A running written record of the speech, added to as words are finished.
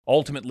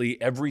Ultimately,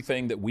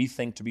 everything that we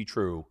think to be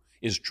true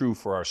is true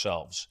for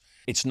ourselves.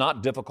 It's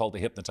not difficult to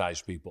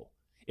hypnotize people.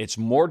 It's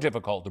more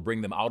difficult to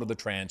bring them out of the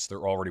trance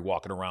they're already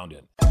walking around in.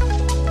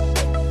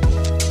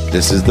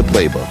 This is the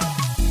playbook.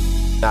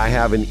 I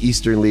have an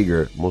Eastern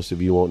Leaguer. Most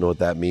of you won't know what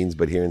that means,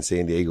 but here in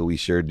San Diego, we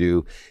sure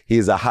do. He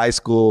is a high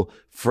school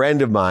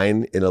friend of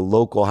mine in a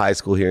local high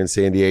school here in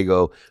San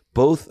Diego.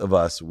 Both of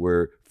us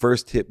were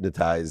first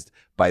hypnotized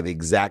by the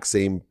exact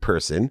same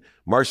person,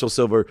 Marshall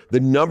Sylver, the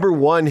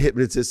 #1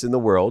 hypnotist in the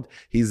world.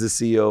 He's the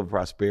CEO of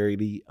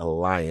Prosperity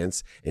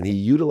Alliance, and he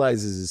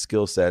utilizes his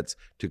skill sets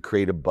to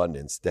create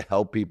abundance, to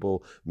help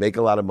people make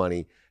a lot of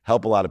money,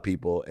 help a lot of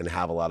people, and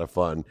have a lot of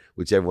fun,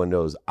 which everyone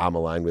knows I'm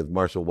aligned with.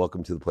 Marshall,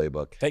 welcome to the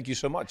playbook. Thank you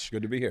so much.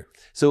 Good to be here.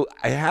 So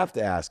I have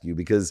to ask you,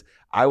 because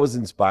I was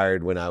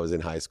inspired when I was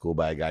in high school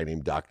by a guy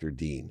named Dr.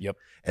 Dean. Yep.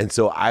 And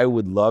so I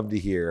would love to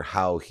hear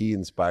how he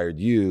inspired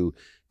you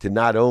to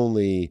not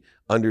only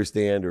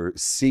understand or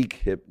seek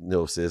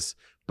hypnosis,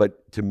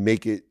 but to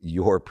make it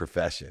your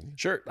profession.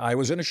 Sure. I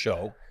was in a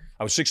show.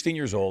 I was 16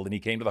 years old, and he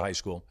came to the high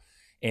school.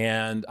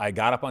 And I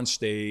got up on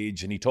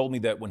stage, and he told me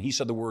that when he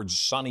said the words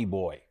 "Sonny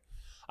Boy,"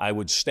 I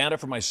would stand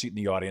up from my seat in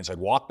the audience. I'd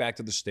walk back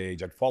to the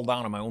stage. I'd fall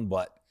down on my own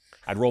butt.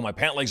 I'd roll my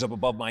pant legs up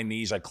above my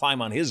knees. I'd climb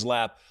on his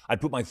lap.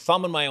 I'd put my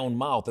thumb in my own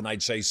mouth, and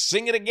I'd say,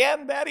 "Sing it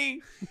again,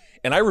 Daddy."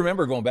 And I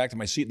remember going back to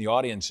my seat in the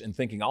audience and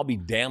thinking, I'll be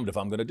damned if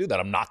I'm going to do that.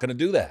 I'm not going to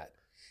do that.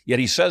 Yet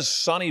he says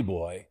 "Sonny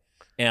Boy,"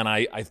 and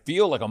I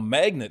feel like a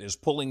magnet is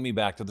pulling me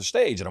back to the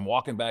stage. And I'm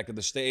walking back to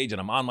the stage, and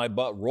I'm on my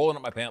butt, rolling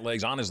up my pant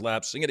legs, on his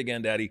lap, "Sing it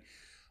again, Daddy."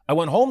 I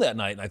went home that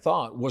night, and I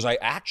thought, was I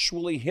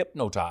actually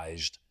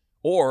hypnotized,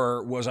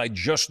 or was I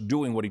just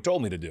doing what he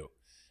told me to do?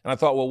 And I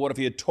thought, well, what if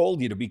he had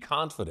told you to be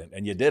confident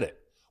and you did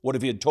it? What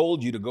if he had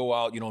told you to go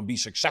out, and be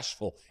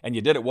successful and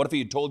you did it? What if he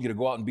had told you to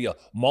go out and be a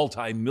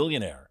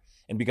multi-millionaire?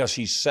 And because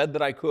he said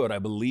that I could, I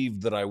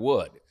believed that I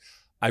would.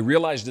 I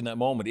realized in that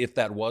moment, if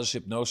that was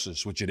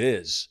hypnosis, which it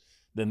is,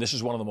 then this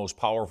is one of the most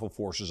powerful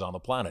forces on the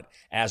planet.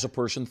 As a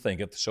person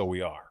thinketh, so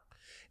we are.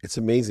 It's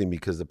amazing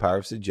because the power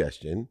of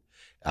suggestion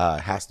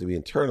has to be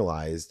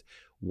internalized.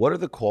 What are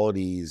the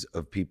qualities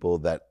of people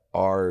that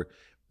are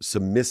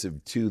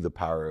submissive to the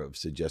power of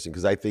suggestion?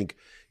 Because I think,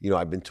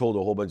 I've been told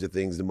a whole bunch of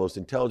things. The most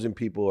intelligent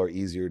people are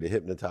easier to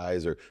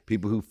hypnotize, or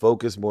people who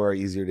focus more are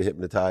easier to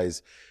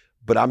hypnotize.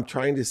 But I'm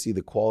trying to see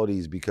the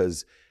qualities,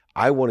 because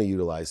I want to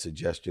utilize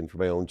suggestion for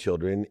my own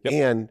children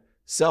and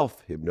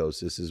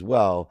self-hypnosis as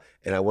well.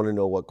 And I want to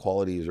know what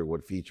qualities or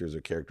what features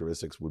or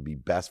characteristics would be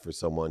best for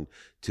someone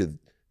to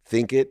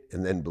think it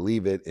and then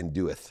believe it and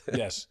do it.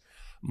 Yes.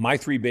 My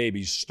 3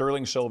 babies,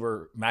 Sterling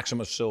Sylver,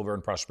 Maximus Sylver,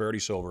 and Prosperity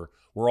Sylver,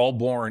 were all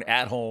born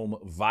at home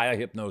via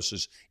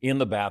hypnosis in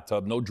the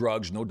bathtub. No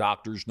drugs, no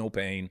doctors, no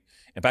pain.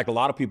 In fact, a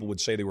lot of people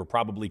would say they were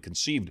probably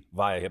conceived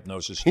via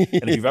hypnosis. And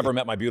if you've ever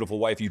met my beautiful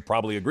wife, you'd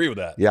probably agree with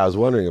that. Yeah, I was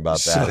wondering about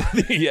that.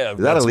 So, yeah, is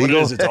that illegal? What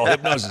it is. It's all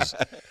hypnosis.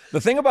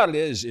 The thing about it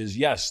is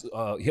yes,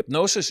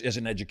 hypnosis is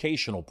an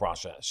educational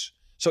process.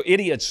 So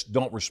idiots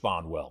don't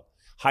respond well.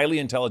 Highly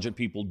intelligent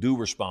people do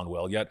respond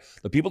well, yet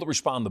the people that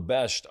respond the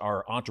best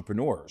are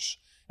entrepreneurs.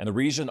 And the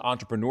reason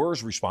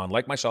entrepreneurs respond,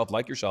 like myself,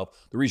 like yourself,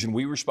 the reason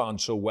we respond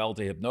so well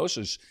to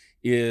hypnosis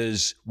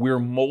is we're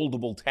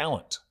moldable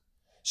talent.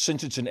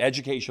 Since it's an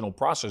educational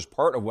process,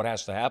 part of what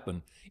has to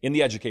happen in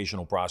the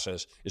educational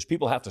process is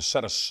people have to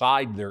set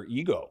aside their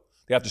ego.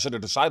 They have to set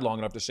it aside long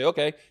enough to say,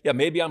 okay, yeah,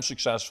 maybe I'm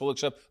successful,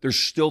 except there's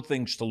still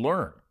things to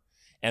learn.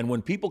 And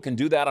when people can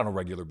do that on a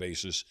regular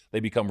basis,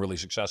 they become really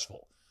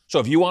successful. So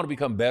if you want to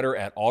become better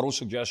at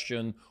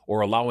autosuggestion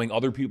or allowing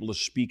other people to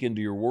speak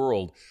into your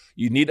world,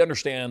 you need to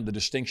understand the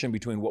distinction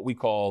between what we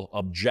call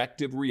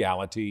objective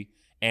reality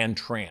and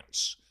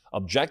trance.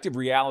 Objective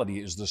reality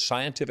is the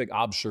scientific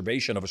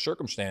observation of a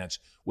circumstance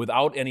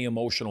without any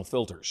emotional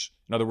filters.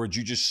 In other words,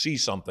 you just see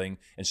something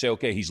and say,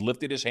 okay, he's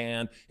lifted his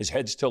hand, his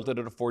head's tilted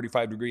at a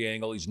 45-degree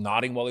angle, he's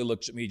nodding while he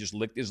looks at me, he just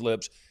licked his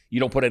lips. You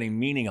don't put any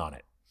meaning on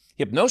it.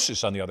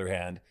 Hypnosis, on the other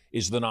hand,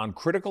 is the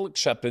non-critical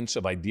acceptance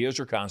of ideas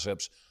or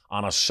concepts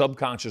on a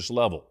subconscious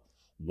level.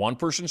 One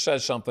person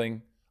says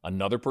something,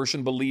 another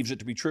person believes it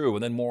to be true,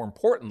 and then more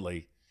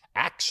importantly,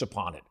 acts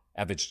upon it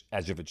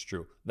as if it's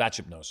true. That's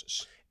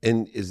hypnosis.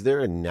 And is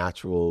there a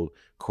natural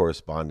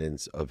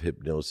correspondence of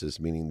hypnosis,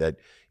 meaning that,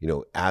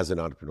 as an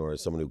entrepreneur,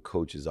 as someone who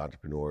coaches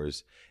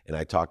entrepreneurs, and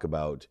I talk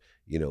about,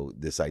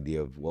 this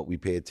idea of what we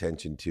pay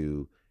attention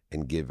to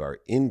and give our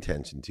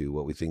intention to,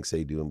 what we think,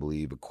 say, do, and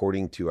believe,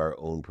 according to our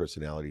own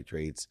personality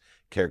traits,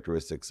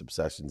 characteristics,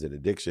 obsessions, and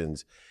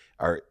addictions,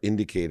 are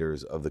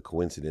indicators of the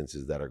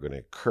coincidences that are going to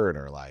occur in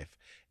our life.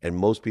 And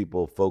most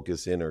people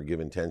focus in or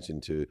give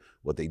intention to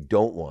what they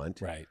don't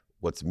want, right,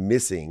 what's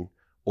missing,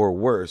 or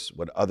worse,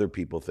 what other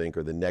people think,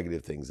 or the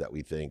negative things that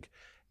we think.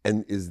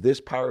 And is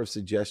this power of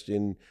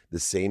suggestion the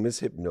same as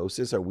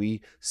hypnosis? Are we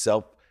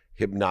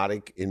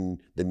self-hypnotic in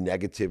the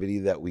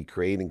negativity that we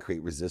create and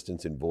create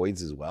resistance and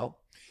voids as well?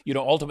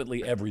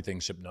 Ultimately,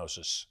 everything's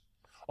hypnosis.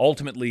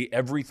 Ultimately,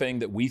 everything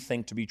that we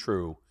think to be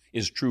true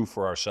is true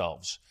for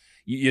ourselves.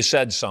 You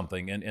said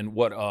something, and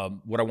what I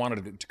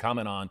wanted to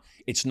comment on,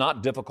 it's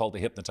not difficult to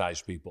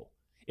hypnotize people.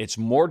 It's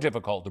more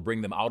difficult to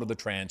bring them out of the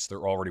trance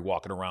they're already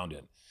walking around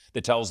in,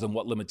 that tells them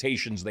what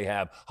limitations they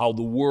have, how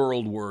the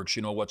world works,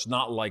 what's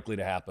not likely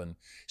to happen.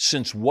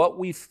 Since what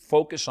we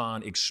focus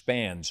on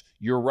expands,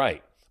 you're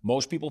right.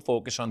 Most people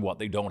focus on what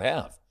they don't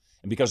have.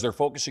 And because they're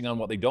focusing on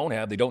what they don't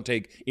have, they don't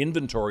take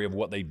inventory of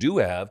what they do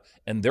have,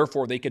 and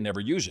therefore they can never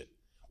use it.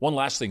 One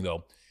last thing,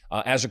 though.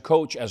 As a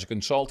coach, as a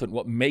consultant,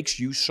 what makes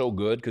you so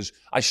good, because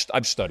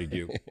I've studied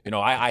you.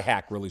 I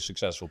hack really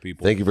successful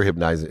people. Thank you for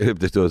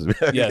hypnotizing.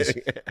 Yes.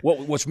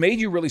 What's made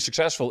you really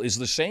successful is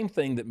the same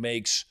thing that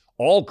makes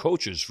all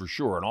coaches for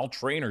sure, and all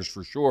trainers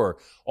for sure,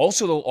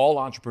 also though all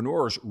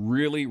entrepreneurs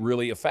really,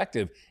 really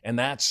effective, and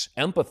that's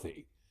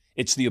empathy.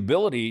 It's the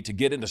ability to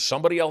get into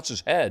somebody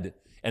else's head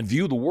and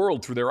view the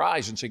world through their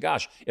eyes and say,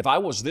 gosh, if I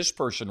was this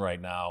person right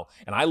now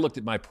and I looked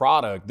at my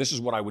product, this is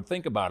what I would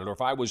think about it. Or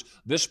if I was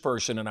this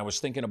person and I was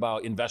thinking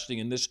about investing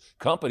in this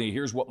company,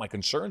 here's what my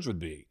concerns would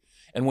be.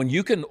 And when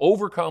you can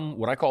overcome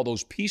what I call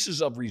those pieces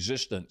of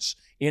resistance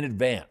in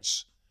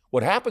advance,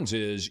 what happens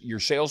is your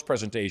sales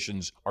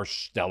presentations are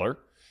stellar.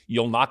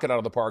 You'll knock it out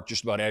of the park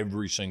just about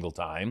every single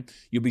time.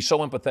 You'll be so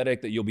empathetic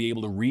that you'll be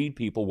able to read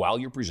people while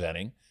you're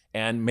presenting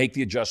and make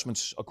the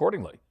adjustments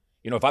accordingly.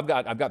 If I've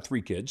got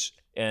 3 kids,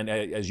 and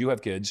as you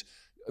have kids,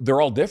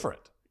 they're all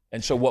different.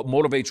 And so what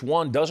motivates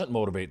one doesn't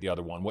motivate the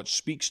other one. What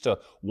speaks to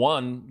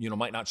one,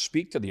 might not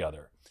speak to the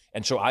other.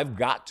 And so I've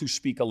got to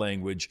speak a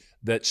language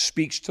that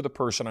speaks to the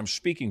person I'm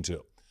speaking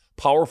to.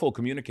 Powerful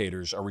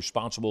communicators are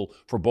responsible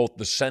for both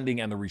the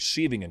sending and the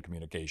receiving in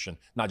communication,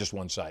 not just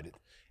one-sided.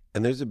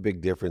 And there's a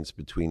big difference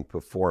between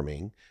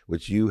performing,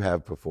 which you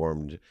have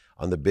performed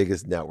on the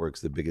biggest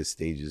networks, the biggest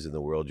stages in the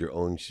world, your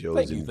own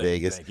shows in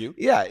Vegas. Thank you.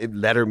 Yeah,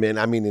 Letterman.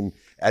 I mean, and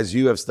as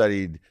you have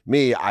studied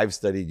me, I've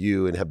studied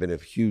you and have been a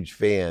huge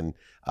fan,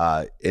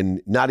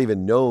 and not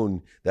even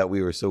known that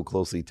we were so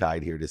closely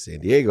tied here to San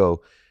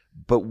Diego.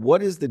 But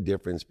what is the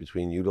difference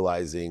between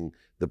utilizing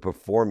the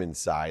performance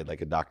side,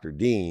 like a Dr.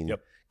 Dean,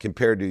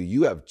 compared to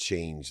you have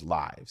changed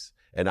lives?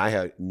 And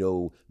I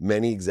know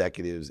many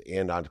executives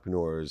and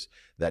entrepreneurs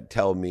that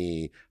tell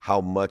me how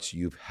much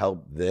you've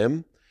helped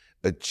them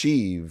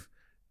achieve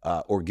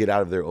or get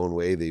out of their own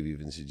way, they've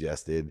even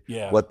suggested,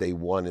 what they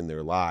want in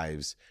their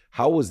lives.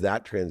 How was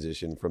that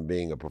transition from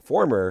being a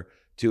performer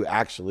to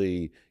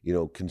actually,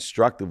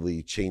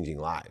 constructively changing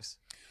lives?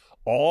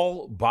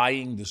 All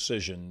buying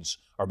decisions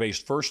are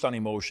based first on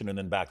emotion and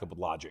then backed up with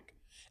logic.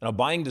 And a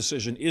buying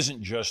decision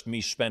isn't just me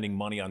spending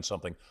money on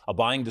something. A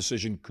buying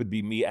decision could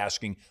be me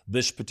asking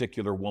this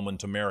particular woman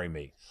to marry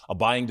me. A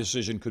buying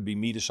decision could be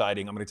me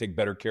deciding I'm going to take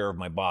better care of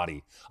my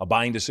body. A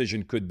buying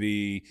decision could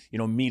be,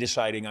 me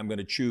deciding I'm going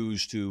to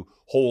choose to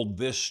hold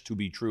this to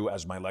be true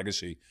as my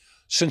legacy.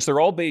 Since they're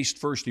all based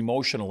first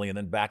emotionally and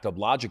then backed up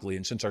logically,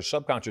 and since our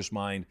subconscious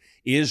mind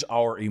is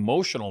our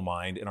emotional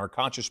mind and our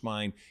conscious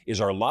mind is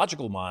our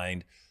logical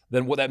mind,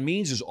 then what that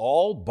means is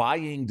all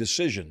buying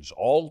decisions,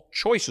 all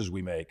choices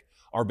we make,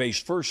 are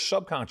based first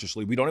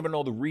subconsciously, we don't even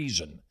know the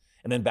reason,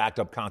 and then backed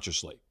up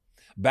consciously.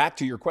 Back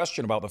to your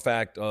question about the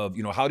fact of,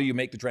 how do you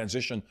make the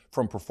transition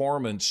from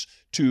performance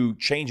to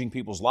changing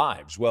people's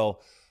lives?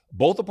 Well,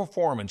 both a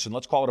performance and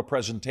let's call it a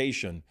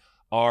presentation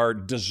are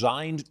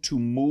designed to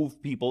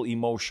move people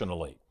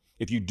emotionally.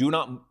 If you do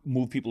not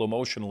move people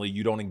emotionally,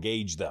 you don't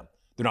engage them.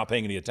 They're not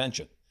paying any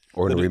attention.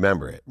 Or to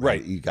remember it.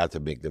 Right. You got to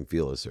make them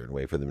feel a certain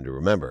way for them to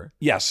remember.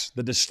 Yes.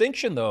 The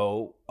distinction,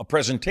 though, a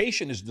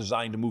presentation is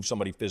designed to move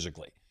somebody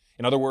physically.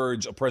 In other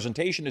words, a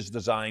presentation is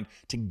designed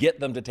to get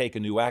them to take a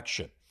new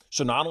action.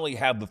 So not only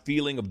have the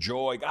feeling of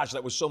joy, gosh,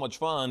 that was so much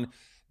fun,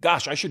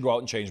 gosh, I should go out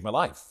and change my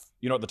life.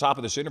 At the top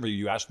of this interview,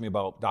 you asked me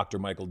about Dr.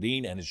 Michael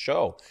Dean and his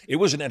show. It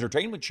was an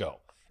entertainment show,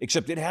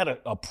 except it had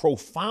a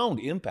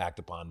profound impact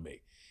upon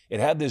me. It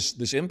had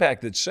this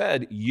impact that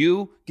said,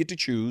 you get to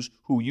choose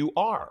who you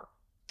are.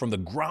 From the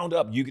ground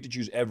up, you get to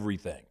choose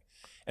everything.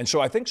 And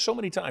so I think so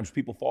many times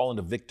people fall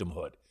into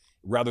victimhood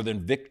rather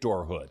than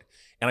victorhood.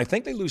 And I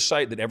think they lose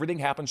sight that everything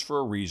happens for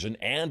a reason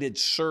and it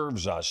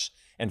serves us,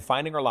 and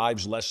finding our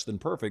lives less than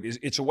perfect,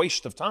 it's a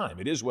waste of time.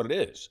 It is what it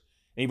is.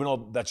 And even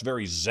though that's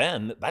very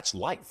Zen, that's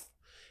life.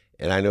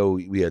 And I know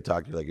we had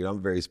talked, like,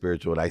 I'm very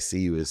spiritual, and I see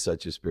you as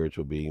such a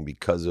spiritual being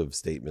because of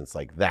statements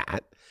like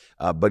that.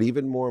 But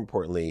even more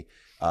importantly,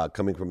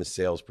 coming from a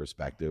sales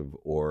perspective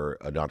or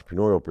an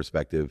entrepreneurial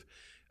perspective,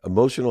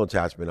 emotional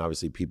attachment,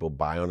 obviously people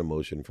buy on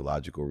emotion for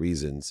logical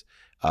reasons.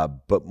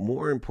 But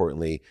more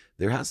importantly,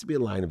 there has to be a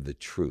line of the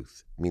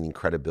truth, meaning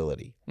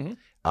credibility.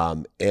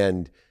 Mm-hmm.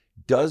 And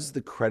does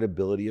the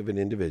credibility of an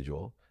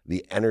individual,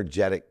 the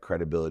energetic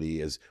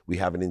credibility, as we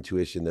have an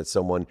intuition that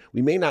someone,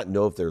 we may not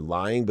know if they're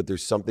lying, but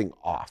there's something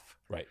off.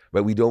 Right.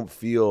 But we don't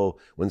feel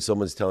when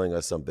someone's telling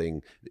us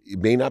something, it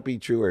may not be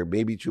true or it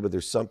may be true, but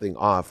there's something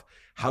off.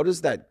 How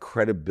does that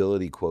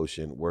credibility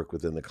quotient work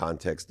within the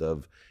context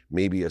of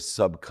maybe a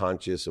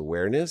subconscious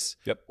awareness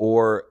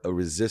or a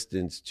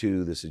resistance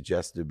to the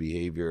suggestive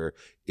behavior?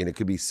 And it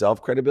could be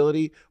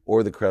self-credibility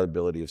or the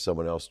credibility of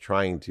someone else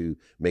trying to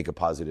make a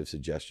positive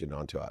suggestion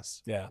onto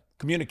us. Yeah.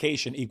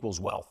 Communication equals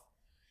wealth,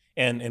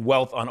 and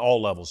wealth on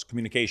all levels.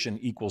 Communication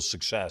equals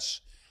success.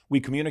 We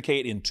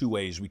communicate in two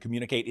ways. We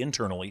communicate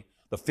internally,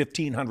 the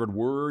 1,500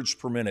 words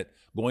per minute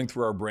going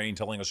through our brain,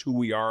 telling us who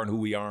we are and who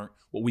we aren't,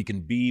 what we can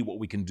be, what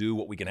we can do,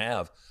 what we can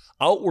have.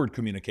 Outward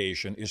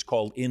communication is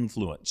called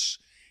influence.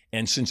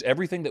 And since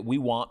everything that we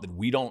want that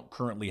we don't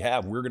currently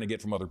have, we're going to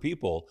get from other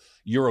people,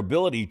 your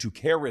ability to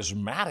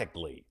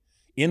charismatically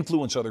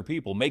influence other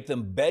people, make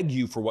them beg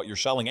you for what you're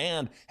selling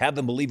and have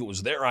them believe it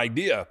was their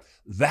idea,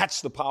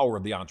 that's the power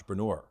of the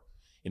entrepreneur.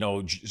 You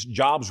know,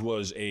 Jobs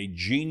was a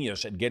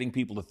genius at getting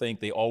people to think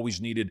they always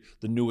needed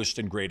the newest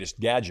and greatest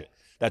gadget.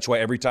 That's why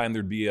every time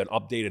there'd be an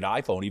updated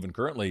iPhone, even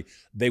currently,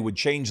 they would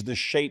change the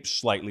shape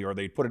slightly, or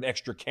they'd put an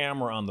extra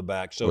camera on the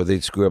back. Or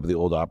they'd screw up the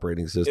old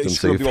operating system. They'd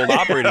screw up the old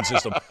operating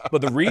system.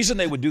 But the reason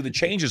they would do the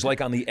changes, like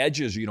on the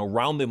edges, you know,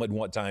 round them at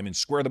one time and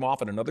square them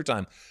off at another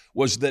time,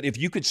 was that if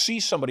you could see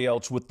somebody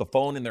else with the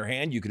phone in their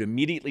hand, you could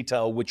immediately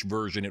tell which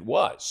version it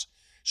was.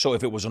 So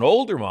if it was an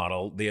older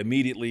model, they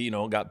immediately, you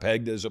know, got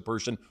pegged as a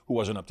person who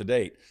wasn't up to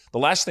date. The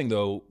last thing,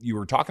 though, you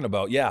were talking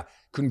about,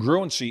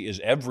 congruency is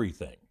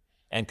everything.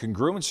 And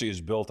congruency is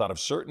built out of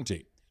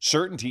certainty.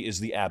 Certainty is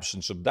the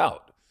absence of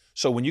doubt.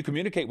 So when you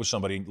communicate with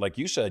somebody, like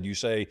you said, you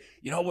say,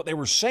 you know, what they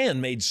were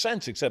saying made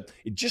sense, except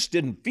it just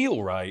didn't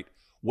feel right.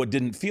 What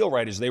didn't feel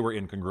right is they were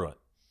incongruent.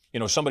 You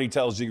know, somebody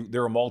tells you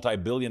they're a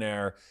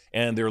multi-billionaire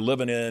and they're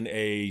living in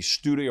a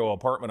studio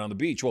apartment on the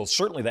beach. Well,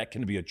 certainly that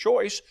can be a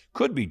choice,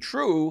 could be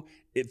true.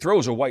 It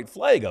throws a white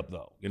flag up,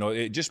 though. You know,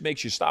 it just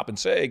makes you stop and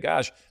say,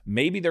 gosh,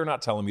 maybe they're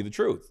not telling me the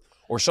truth.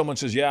 Or someone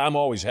says, yeah, I'm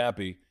always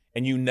happy,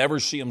 and you never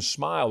see them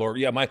smile. Or,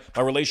 yeah, my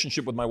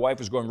relationship with my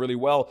wife is going really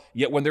well,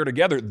 yet when they're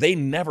together, they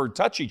never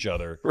touch each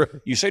other. Right.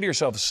 You say to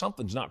yourself,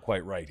 something's not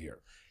quite right here.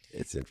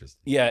 It's interesting.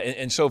 Yeah,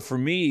 and so for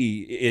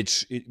me,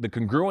 the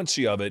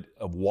congruency of it,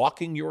 of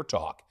walking your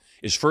talk,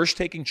 is first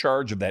taking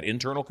charge of that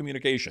internal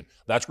communication.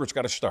 That's where it's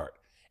got to start.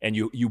 And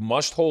you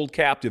must hold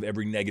captive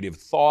every negative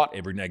thought,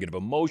 every negative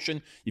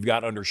emotion. You've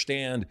got to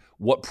understand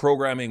what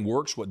programming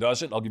works, what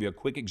doesn't. I'll give you a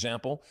quick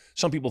example.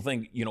 Some people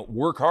think, you know,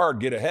 work hard,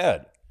 get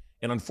ahead.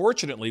 And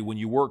unfortunately, when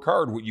you work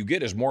hard, what you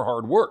get is more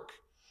hard work.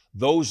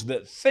 Those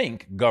that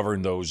think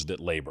govern those that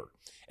labor.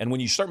 And when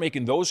you start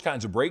making those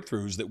kinds of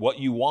breakthroughs, that what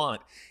you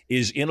want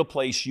is in a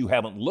place you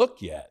haven't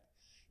looked yet,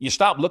 you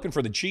stop looking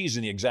for the cheese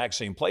in the exact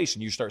same place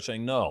and you start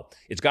saying, no,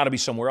 it's got to be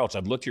somewhere else.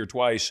 I've looked here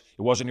twice.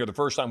 It wasn't here the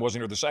first time,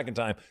 wasn't here the second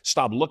time.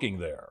 Stop looking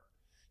there.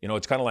 You know,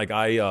 it's kind of like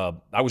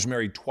I was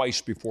married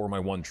twice before my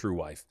one true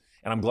wife.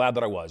 And I'm glad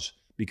that I was,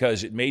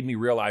 because it made me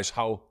realize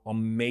how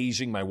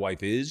amazing my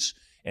wife is,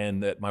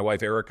 and that my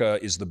wife, Erica,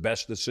 is the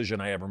best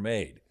decision I ever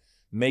made.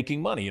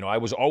 Making money. You know, I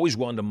was always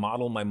one to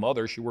model my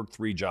mother. She worked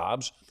 3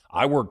 jobs.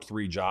 I worked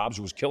 3 jobs,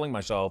 was killing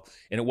myself.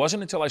 And it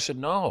wasn't until I said,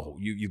 no,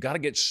 you've got to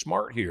get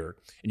smart here,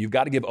 and you've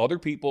got to give other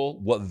people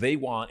what they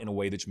want in a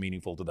way that's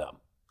meaningful to them.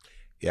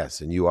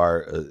 Yes, and you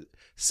are a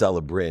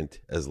celebrant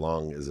as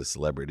long as a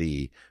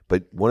celebrity.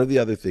 But one of the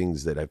other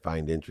things that I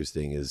find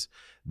interesting is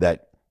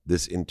that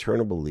this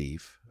internal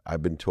belief,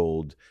 I've been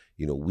told,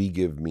 you know, we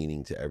give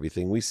meaning to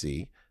everything we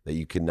see, that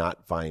you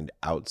cannot find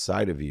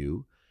outside of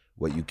you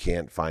what you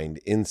can't find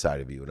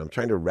inside of you. And I'm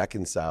trying to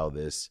reconcile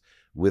this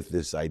with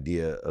this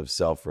idea of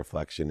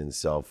self-reflection and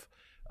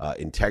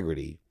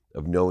self-integrity,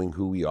 of knowing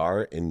who we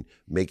are and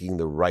making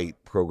the right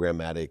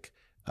programmatic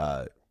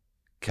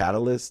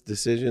catalyst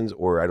decisions,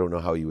 or I don't know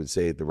how you would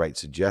say it, the right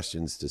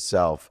suggestions to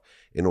self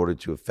in order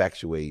to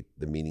effectuate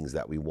the meanings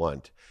that we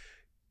want.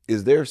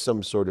 Is there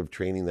some sort of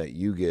training that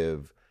you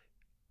give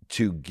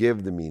to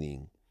give the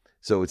meaning?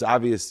 So it's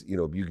obvious, you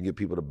know, you can get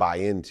people to buy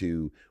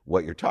into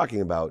what you're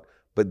talking about,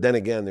 but then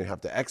again, they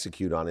have to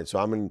execute on it. So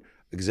I'm an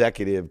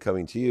executive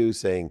coming to you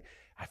saying,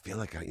 I feel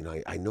like,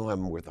 I know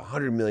I'm worth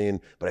 100 million,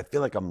 but I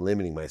feel like I'm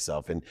limiting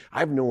myself. And I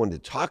have no one to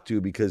talk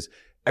to because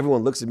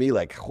everyone looks at me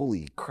like,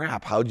 holy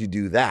crap, how'd you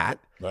do that?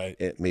 Right.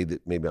 And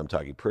maybe I'm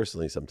talking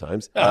personally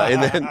sometimes.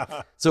 And then,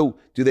 so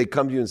do they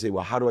come to you and say,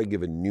 well, how do I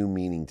give a new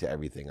meaning to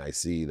everything I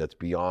see that's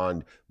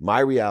beyond my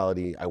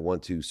reality? I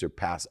want to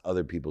surpass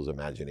other people's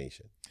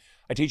imagination.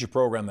 I teach a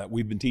program that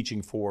we've been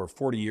teaching for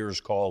 40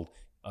 years called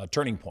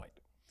Turning Point.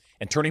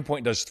 And Turning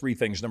Point does 3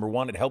 things. Number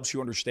 1, it helps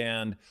you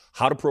understand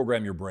how to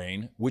program your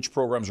brain, which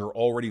programs are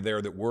already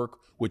there that work,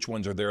 which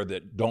ones are there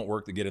that don't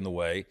work, that get in the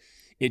way.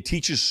 It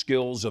teaches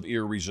skills of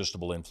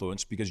irresistible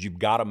influence, because you've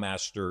got to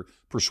master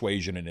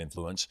persuasion and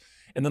influence.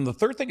 And then the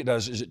third thing it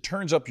does is it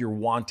turns up your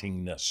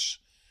wantingness,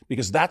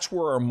 because that's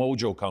where our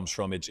mojo comes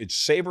from. It's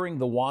savoring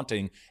the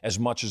wanting as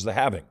much as the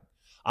having.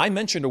 I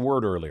mentioned a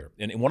word earlier,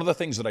 and one of the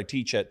things that I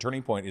teach at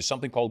Turning Point is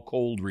something called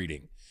cold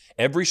reading.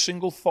 Every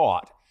single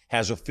thought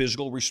has a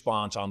physical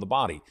response on the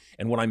body.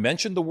 And when I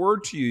mentioned the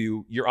word to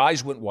you, your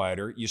eyes went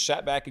wider, you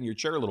sat back in your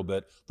chair a little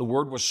bit. The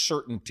word was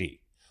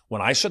certainty.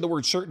 When I said the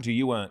word certainty,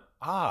 you went,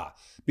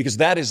 because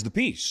that is the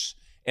piece.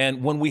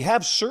 And when we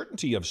have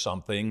certainty of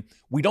something,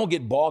 we don't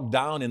get bogged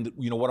down in,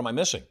 what am I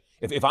missing?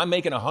 If I'm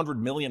making $100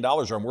 million,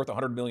 or I'm worth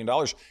 $100 million,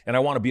 and I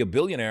want to be a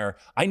billionaire,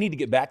 I need to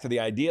get back to the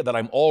idea that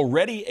I'm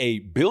already a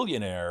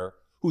billionaire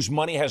whose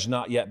money has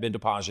not yet been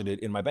deposited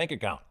in my bank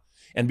account.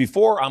 And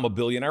before I'm a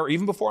billionaire,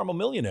 even before I'm a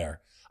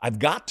millionaire, I've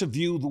got to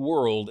view the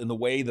world in the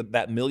way that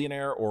that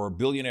millionaire or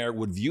billionaire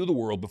would view the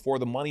world before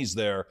the money's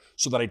there,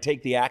 so that I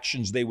take the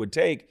actions they would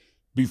take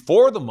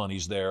before the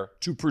money's there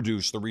to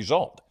produce the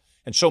result.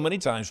 And so many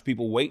times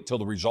people wait till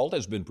the result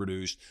has been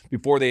produced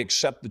before they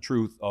accept the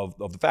truth of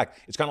the fact.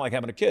 It's kind of like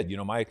having a kid.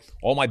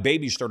 All my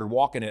babies started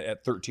walking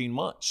at 13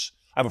 months.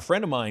 I have a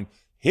friend of mine,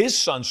 his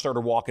son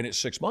started walking at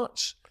 6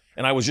 months.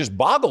 And I was just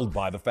boggled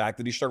by the fact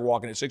that he started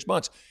walking at 6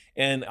 months.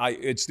 And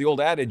it's the old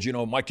adage,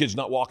 my kid's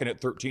not walking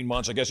at 13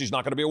 months. I guess he's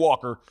not going to be a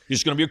walker.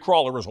 He's going to be a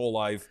crawler his whole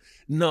life.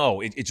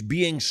 No, it's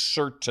being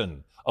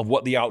certain of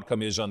what the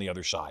outcome is on the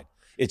other side.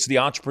 It's the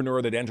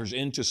entrepreneur that enters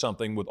into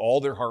something with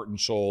all their heart and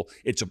soul.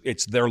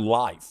 It's their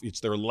life. It's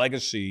their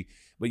legacy.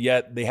 But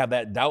yet they have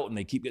that doubt and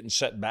they keep getting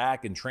set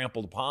back and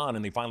trampled upon,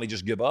 and they finally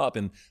just give up.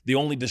 And the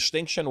only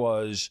distinction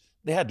was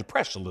they had to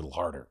press a little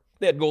harder.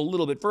 They had to go a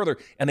little bit further,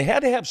 and they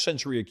had to have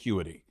sensory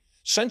acuity.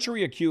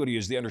 Sensory acuity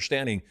is the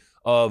understanding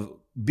of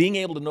being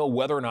able to know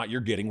whether or not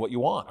you're getting what you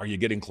want. Are you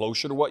getting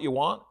closer to what you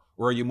want,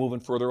 or are you moving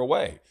further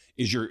away?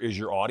 Is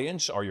your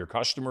audience, are your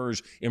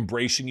customers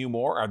embracing you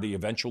more? Are they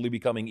eventually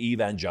becoming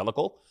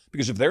evangelical?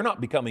 Because if they're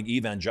not becoming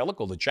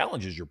evangelical, the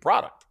challenge is your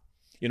product.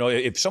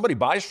 If somebody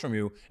buys from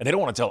you and they don't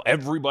want to tell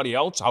everybody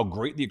else how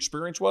great the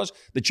experience was,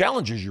 the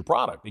challenge is your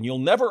product. And you'll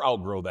never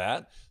outgrow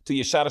that till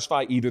you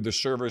satisfy either the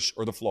service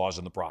or the flaws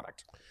in the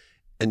product.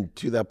 And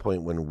to that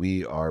point, when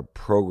we are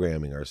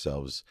programming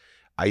ourselves,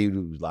 I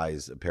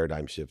utilize a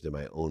paradigm shift in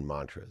my own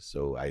mantras.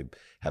 So I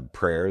have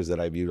prayers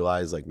that I've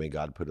utilized, like, may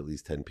God put at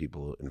least 10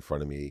 people in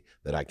front of me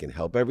that I can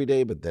help every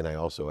day. But then I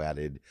also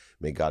added,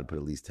 may God put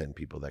at least 10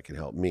 people that can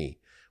help me.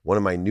 One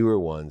of my newer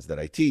ones that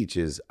I teach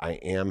is, I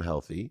am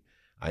healthy,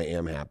 I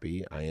am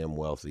happy, I am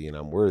wealthy, and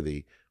I'm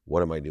worthy.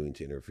 What am I doing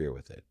to interfere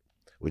with it?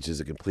 Which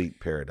is a complete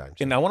paradigm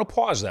shift. And I want to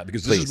pause that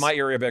because this is my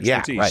area of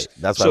expertise. Yeah, right.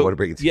 That's why I want to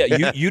bring it to you.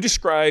 Yeah, you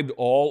described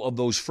all of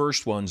those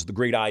first ones, the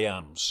great I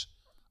ams.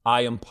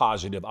 I am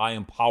positive, I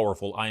am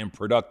powerful, I am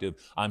productive,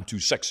 I'm too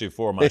sexy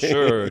for my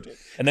shirt.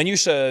 And then you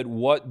said,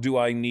 what do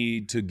I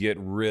need to get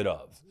rid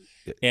of?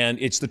 And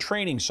it's the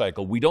training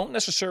cycle. We don't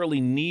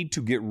necessarily need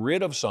to get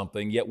rid of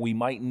something, yet we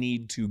might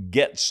need to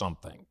get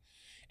something.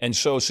 And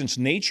so since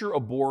nature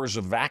abhors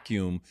a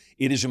vacuum,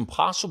 it is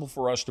impossible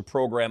for us to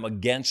program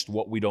against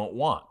what we don't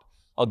want.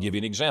 I'll give you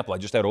an example. I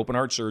just had open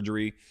heart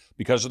surgery.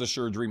 Because of the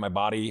surgery, my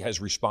body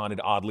has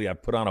responded oddly.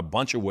 I've put on a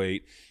bunch of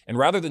weight. And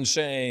rather than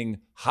saying,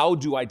 how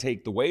do I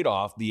take the weight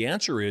off? The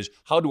answer is,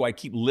 how do I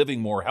keep living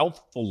more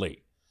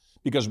healthfully?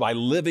 Because by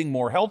living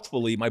more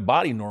healthfully, my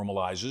body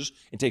normalizes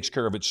and takes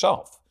care of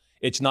itself.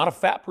 It's not a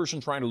fat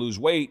person trying to lose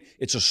weight.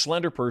 It's a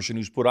slender person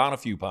who's put on a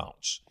few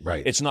pounds.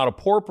 Right. It's not a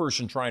poor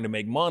person trying to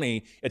make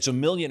money. It's a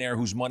millionaire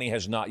whose money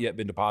has not yet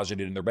been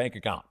deposited in their bank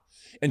account.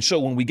 And so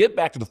when we get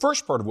back to the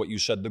first part of what you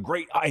said, the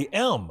great I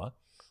am,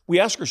 we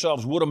ask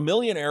ourselves, would a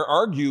millionaire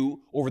argue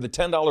over the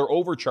 $10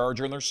 overcharge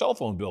on their cell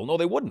phone bill? No,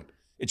 they wouldn't.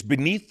 It's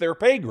beneath their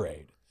pay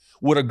grade.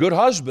 What would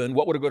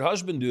a good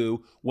husband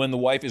do when the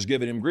wife is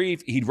giving him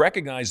grief? He'd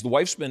recognize the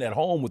wife's been at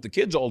home with the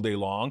kids all day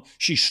long.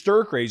 She's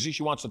stir crazy.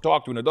 She wants to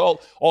talk to an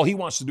adult. All he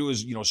wants to do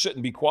is, sit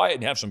and be quiet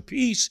and have some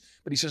peace.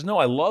 But he says, no,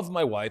 I love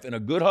my wife. And a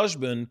good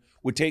husband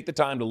would take the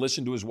time to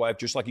listen to his wife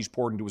just like he's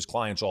poured into his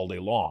clients all day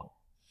long.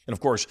 And of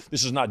course,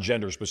 this is not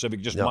gender specific,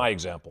 just my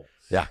example.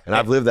 Yeah. And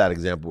I've lived that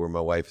example where my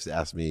wife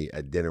asked me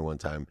at dinner one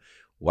time,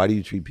 why do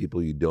you treat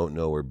people you don't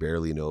know or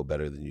barely know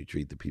better than you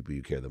treat the people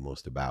you care the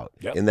most about?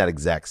 Yep. In that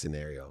exact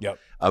scenario. Yep.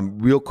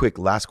 Real quick,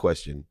 last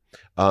question.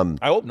 I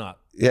hope not.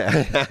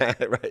 Yeah,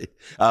 right.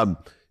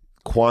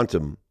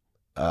 Quantum,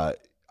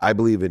 I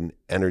believe in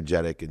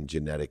energetic and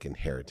genetic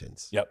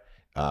inheritance. Yep.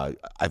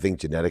 I think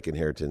genetic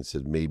inheritance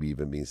has maybe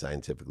even been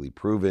scientifically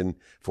proven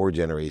for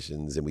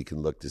generations, and we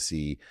can look to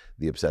see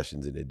the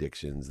obsessions and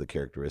addictions, the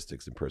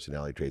characteristics and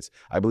personality traits.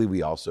 I believe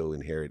we also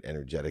inherit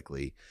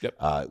energetically,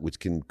 which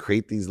can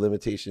create these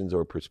limitations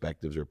or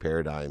perspectives or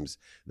paradigms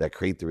that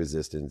create the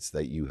resistance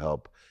that you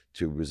help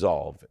to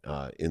resolve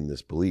in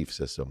this belief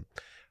system.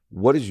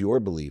 What is your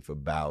belief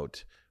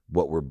about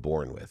what we're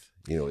born with?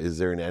 Is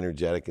there an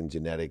energetic and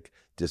genetic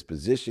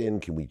disposition?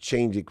 Can we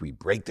change it? Can we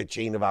break the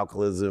chain of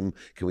alcoholism?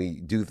 Can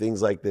we do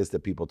things like this that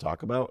people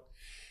talk about?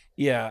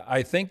 Yeah,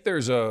 I think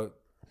there's a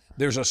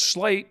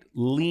slight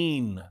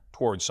lean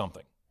towards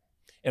something.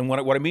 And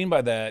what I mean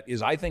by that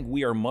is I think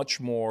we are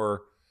much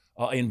more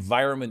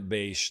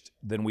environment-based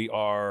than we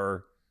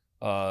are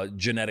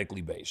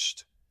genetically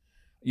based.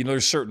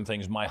 There's certain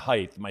things, my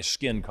height, my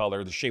skin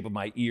color, the shape of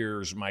my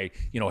ears, my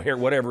hair,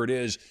 whatever it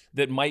is,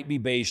 that might be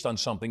based on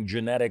something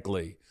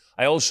genetically.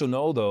 I also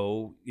know,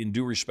 though, in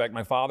due respect,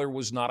 my father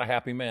was not a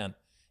happy man,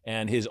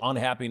 and his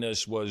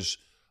unhappiness was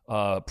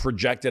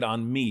projected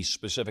on me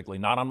specifically,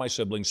 not on my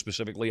siblings,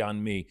 specifically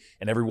on me,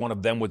 and every one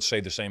of them would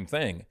say the same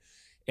thing.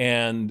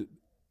 And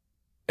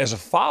as a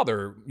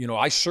father,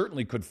 I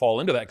certainly could fall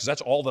into that because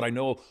that's all that I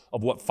know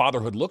of what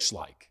fatherhood looks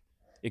like,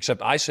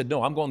 except I said,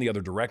 no, I'm going the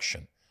other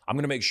direction. I'm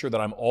going to make sure that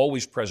I'm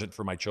always present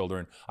for my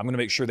children. I'm going to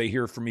make sure they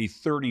hear from me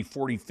 30,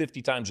 40,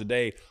 50 times a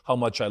day how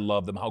much I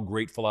love them, how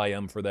grateful I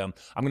am for them.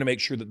 I'm going to make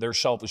sure that their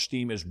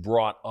self-esteem is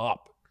brought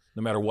up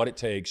no matter what it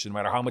takes, no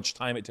matter how much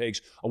time it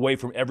takes away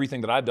from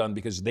everything that I've done,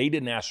 because they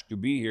didn't ask to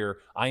be here.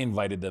 I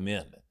invited them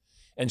in.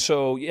 And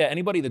so, yeah,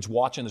 anybody that's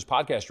watching this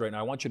podcast right now,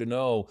 I want you to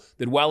know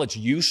that while it's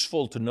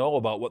useful to know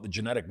about what the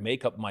genetic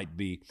makeup might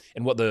be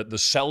and what the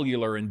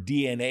cellular and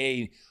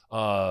DNA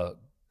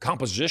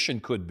composition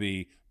could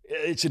be,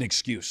 it's an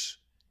excuse.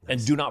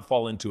 And do not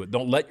fall into it.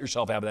 Don't let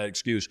yourself have that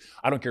excuse.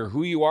 I don't care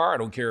who you are. I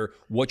don't care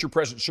what your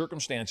present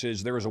circumstance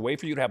is. There is a way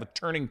for you to have a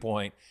turning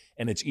point,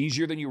 and it's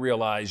easier than you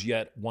realize,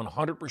 yet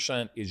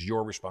 100% is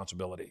your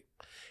responsibility.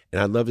 And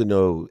I'd love to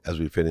know, as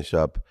we finish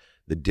up,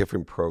 the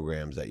different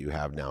programs that you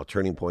have now.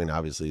 Turning Point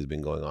obviously has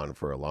been going on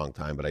for a long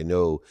time, but I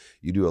know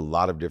you do a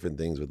lot of different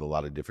things with a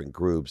lot of different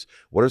groups.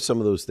 What are some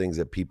of those things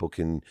that people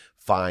can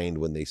find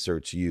when they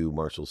search you,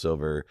 Marshall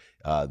Sylver,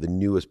 the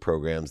newest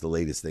programs, the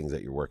latest things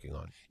that you're working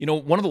on? You know,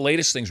 one of the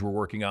latest things we're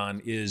working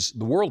on is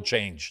the world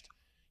changed.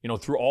 You know,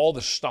 through all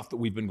the stuff that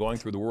we've been going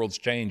through, the world's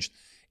changed.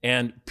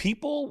 And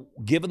people,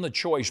 given the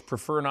choice,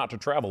 prefer not to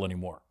travel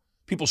anymore.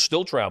 People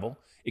still travel,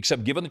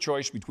 except given the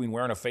choice between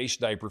wearing a face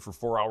diaper for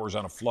 4 hours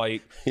on a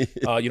flight.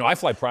 You know, I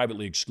fly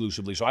privately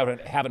exclusively, so I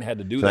haven't had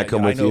to do that. Can I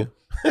come with you?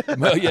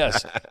 Well,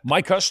 yes.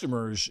 My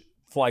customers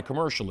fly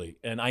commercially,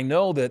 and I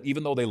know that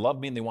even though they love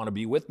me and they want to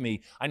be with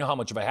me, I know how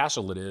much of a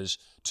hassle it is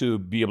to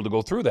be able to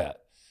go through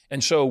that.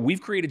 And so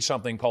we've created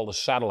something called a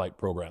satellite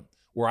program,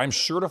 where I'm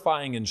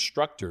certifying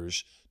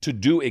instructors to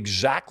do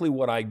exactly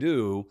what I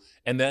do,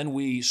 and then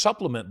we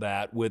supplement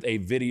that with a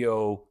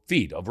video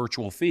feed, a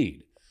virtual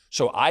feed.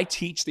 So I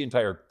teach the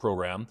entire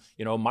program.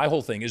 You know, my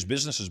whole thing is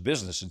business, and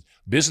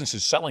business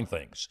is selling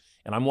things.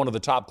 And I'm one of the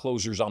top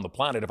closers on the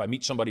planet. If I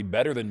meet somebody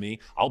better than me,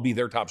 I'll be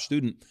their top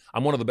student.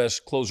 I'm one of the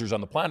best closers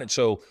on the planet.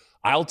 So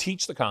I'll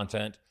teach the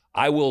content.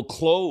 I will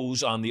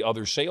close on the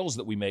other sales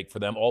that we make for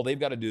them. All they've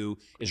got to do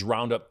is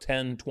round up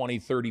 10, 20,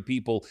 30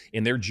 people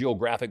in their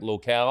geographic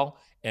locale.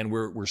 And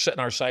we're setting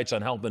our sights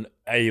on helping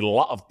a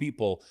lot of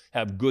people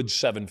have good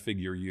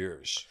 7-figure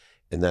years.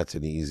 And that's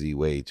an easy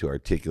way to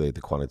articulate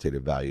the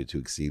quantitative value to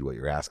exceed what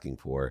you're asking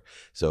for.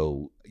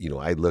 So, you know,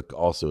 I look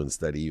also and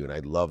study you, and I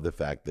love the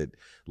fact that,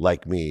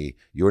 like me,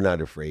 you're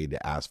not afraid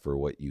to ask for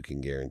what you can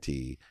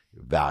guarantee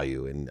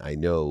value. And I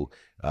know,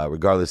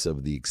 regardless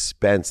of the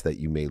expense that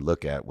you may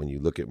look at, when you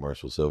look at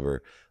Marshall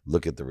Sylver,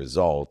 look at the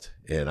result.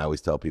 And I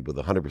always tell people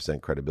with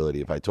 100% credibility,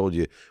 if I told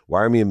you,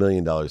 wire me $1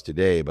 million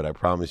today, but I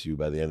promise you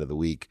by the end of the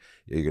week,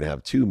 you're going to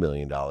have $2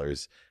 million,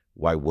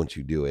 why won't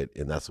you do it?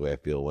 And that's the way I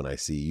feel when I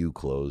see you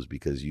close,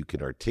 because you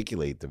can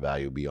articulate the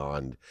value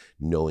beyond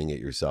knowing it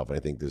yourself. And I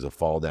think there's a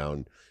fall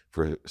down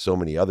for so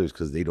many others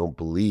because they don't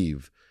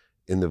believe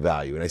in the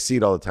value. And I see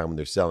it all the time when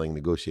they're selling,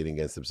 negotiating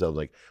against themselves.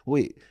 Like,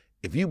 wait,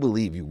 if you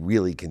believe you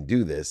really can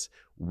do this,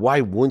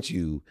 why wouldn't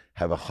you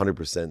have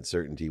 100%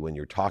 certainty when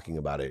you're talking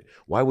about it?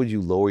 Why would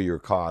you lower your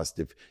cost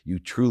if you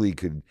truly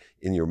could,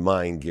 in your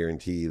mind,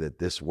 guarantee that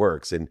this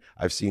works? And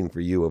I've seen for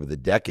you over the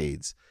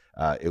decades,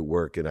 it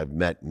work, and I've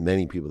met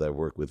many people that have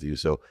worked with you.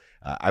 So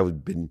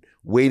I've been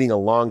waiting a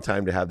long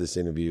time to have this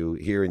interview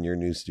here in your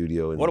new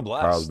studio in What a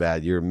blast.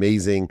 Carlsbad. You're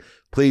amazing.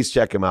 Please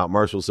check him out,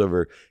 Marshall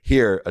Sylver.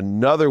 Here,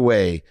 another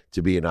way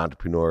to be an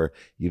entrepreneur.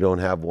 You don't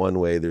have one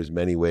way. There's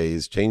many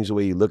ways. Change the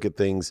way you look at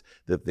things.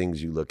 The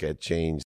things you look at change.